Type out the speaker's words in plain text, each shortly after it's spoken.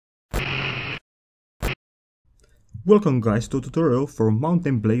Welcome guys to a tutorial for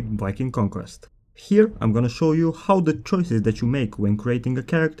Mount&Blade Viking Conquest. Here I'm gonna show you how the choices that you make when creating a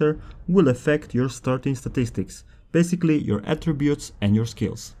character will affect your starting statistics, basically your attributes and your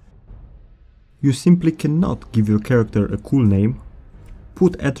skills. You simply cannot give your character a cool name,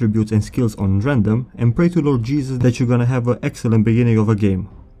 put attributes and skills on random and pray to Lord Jesus that you're gonna have an excellent beginning of a game,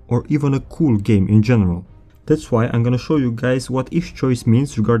 or even a cool game in general. That's why I'm gonna show you guys what each choice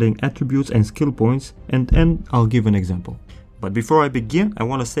means regarding attributes and skill points, and then I'll give an example. But before I begin, I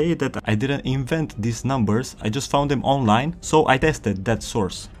wanna say that I didn't invent these numbers, I just found them online, so I tested that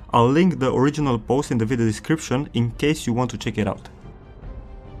source. I'll link the original post in the video description in case you want to check it out.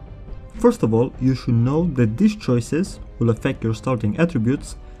 First of all, you should know that these choices will affect your starting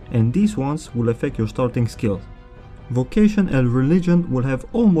attributes, and these ones will affect your starting skills. Vocation and religion will have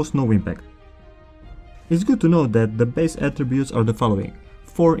almost no impact. It's good to know that the base attributes are the following: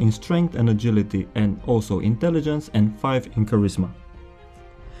 4 in strength and agility, and also intelligence, and 5 in charisma.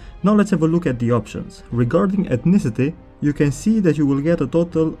 Now let's have a look at the options. Regarding ethnicity, you can see that you will get a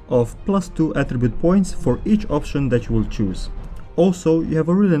total of +2 attribute points for each option that you will choose. Also, you have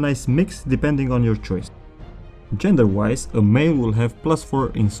a really nice mix depending on your choice. Gender-wise, a male will have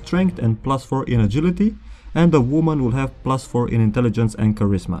 +4 in strength and +4 in agility, and a woman will have +4 in intelligence and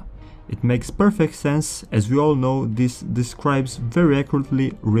charisma. It makes perfect sense, as we all know this describes very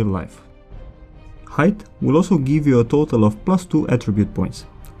accurately real life. Height will also give you a total of +2 attribute points.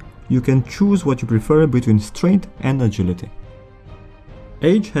 You can choose what you prefer between strength and agility.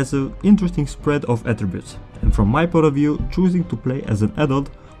 Age has an interesting spread of attributes, and from my point of view, choosing to play as an adult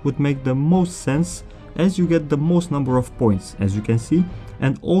would make the most sense, as you get the most number of points, as you can see,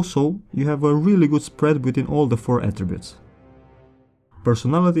 and also you have a really good spread between all the 4 attributes.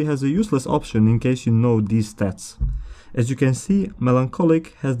 Personality has a useless option in case you know these stats. As you can see,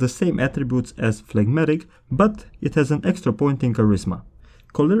 melancholic has the same attributes as phlegmatic, but it has an extra point in charisma.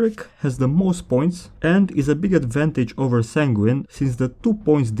 Choleric has the most points and is a big advantage over sanguine, since the 2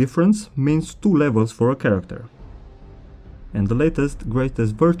 points difference means 2 levels for a character. And the latest,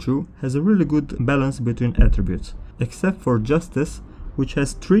 greatest virtue, has a really good balance between attributes, except for justice, which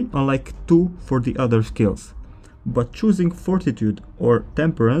has 3 unlike 2 for the other skills. But choosing fortitude or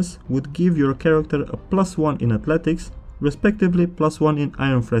temperance would give your character a +1 in athletics, respectively +1 in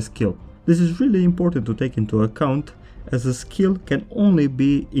iron fist skill. This is really important to take into account, as a skill can only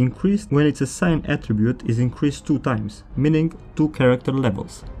be increased when its assigned attribute is increased 2 times, meaning 2 character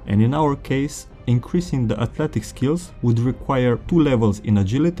levels. And in our case, increasing the athletic skills would require 2 levels in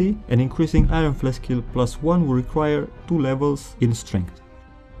agility, and increasing iron fist skill +1 will require 2 levels in strength.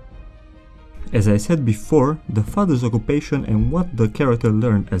 As I said before, the father's occupation and what the character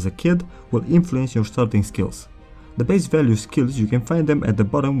learned as a kid will influence your starting skills. The base value skills, you can find them at the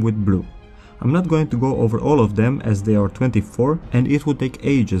bottom with blue. I'm not going to go over all of them as they are 24 and it would take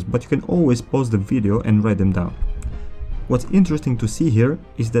ages, but you can always pause the video and write them down. What's interesting to see here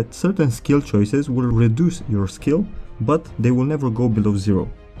is that certain skill choices will reduce your skill, but they will never go below 0.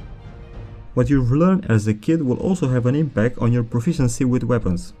 What you've learned as a kid will also have an impact on your proficiency with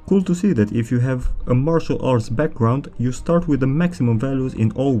weapons. Cool to see that if you have a martial arts background, you start with the maximum values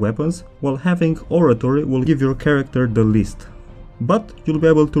in all weapons, while having oratory will give your character the least. But you'll be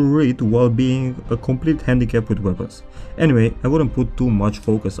able to read while being a complete handicap with weapons. Anyway, I wouldn't put too much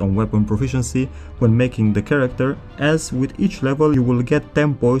focus on weapon proficiency when making the character, as with each level you will get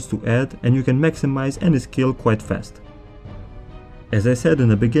 10 points to add and you can maximize any skill quite fast. As I said in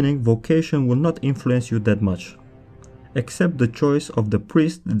the beginning, vocation will not influence you that much, except the choice of the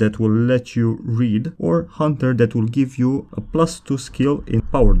priest that will let you read, or hunter that will give you a +2 skill in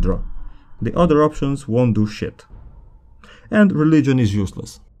power draw. The other options won't do shit. And religion is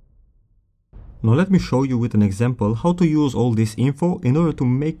useless. Now let me show you with an example how to use all this info in order to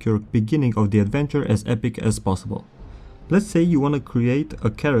make your beginning of the adventure as epic as possible. Let's say you want to create a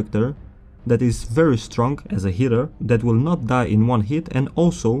character that is very strong as a hitter, that will not die in one hit and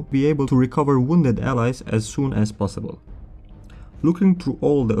also be able to recover wounded allies as soon as possible. Looking through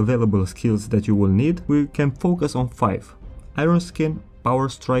all the available skills that you will need, we can focus on 5: Iron Skin, Power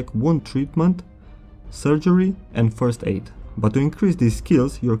Strike, Wound Treatment, Surgery and First Aid. But to increase these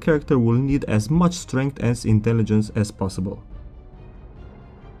skills, your character will need as much strength and intelligence as possible.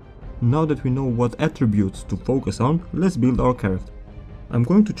 Now that we know what attributes to focus on, let's build our character. I'm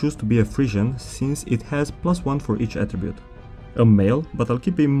going to choose to be a Frisian, since it has +1 for each attribute. A male, but I'll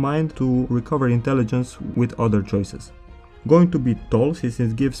keep in mind to recover intelligence with other choices. Going to be tall, since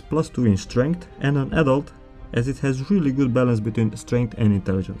it gives +2 in strength, and an adult, as it has really good balance between strength and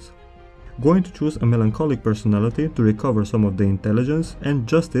intelligence. Going to choose a melancholic personality to recover some of the intelligence, and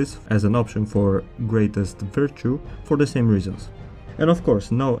justice as an option for greatest virtue for the same reasons. And of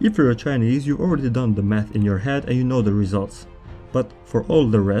course, now if you're a Chinese, you've already done the math in your head and you know the results. But for all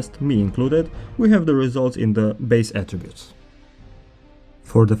the rest, me included, we have the results in the base attributes.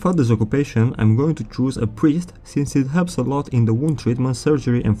 For the father's occupation, I'm going to choose a priest since it helps a lot in the wound treatment,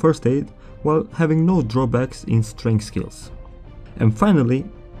 surgery and first aid, while having no drawbacks in strength skills. And finally,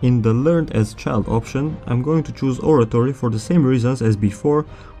 in the learned as child option, I'm going to choose oratory for the same reasons as before,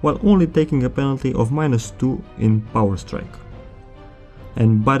 while only taking a penalty of -2 in power strike.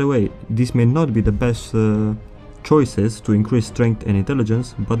 And by the way, this may not be the best choices to increase strength and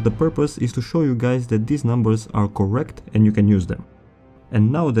intelligence, but the purpose is to show you guys that these numbers are correct and you can use them.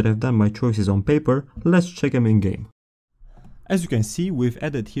 And now that I've done my choices on paper, let's check them in game. As you can see, we've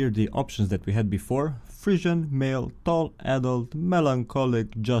added here the options that we had before: Frisian, male, tall, adult,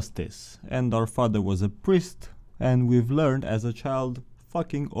 melancholic, justice. And our father was a priest, and we've learned as a child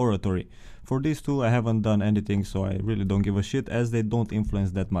fucking oratory. For these two I haven't done anything, so I really don't give a shit as they don't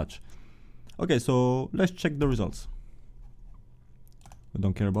influence that much. Okay, so let's check the results. We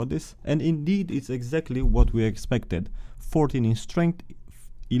don't care about this. And indeed it's exactly what we expected. 14 in strength,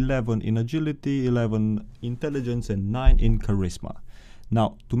 11 in agility, 11 intelligence and 9 in charisma.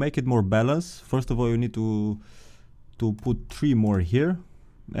 Now, to make it more balanced, first of all you need to put 3 more here,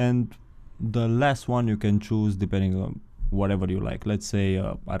 and the last one you can choose depending on whatever you like. Let's say,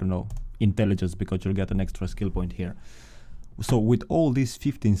 I don't know, intelligence, because you'll get an extra skill point here. So with all these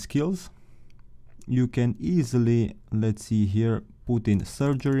 15 skills, you can easily, let's see here, put in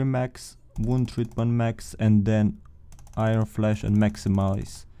surgery max, wound treatment max, and then iron flash and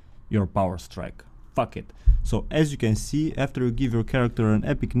maximize your power strike. Fuck it. So as you can see, after you give your character an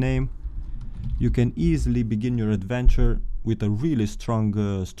epic name, you can easily begin your adventure with a really strong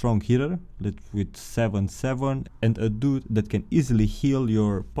healer with 7/7 and a dude that can easily heal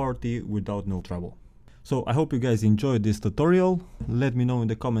your party without no trouble. So I hope you guys enjoyed this tutorial. Let me know in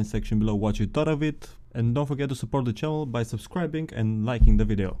the comment section below what you thought of it, and don't forget to support the channel by subscribing and liking the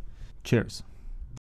video. Cheers!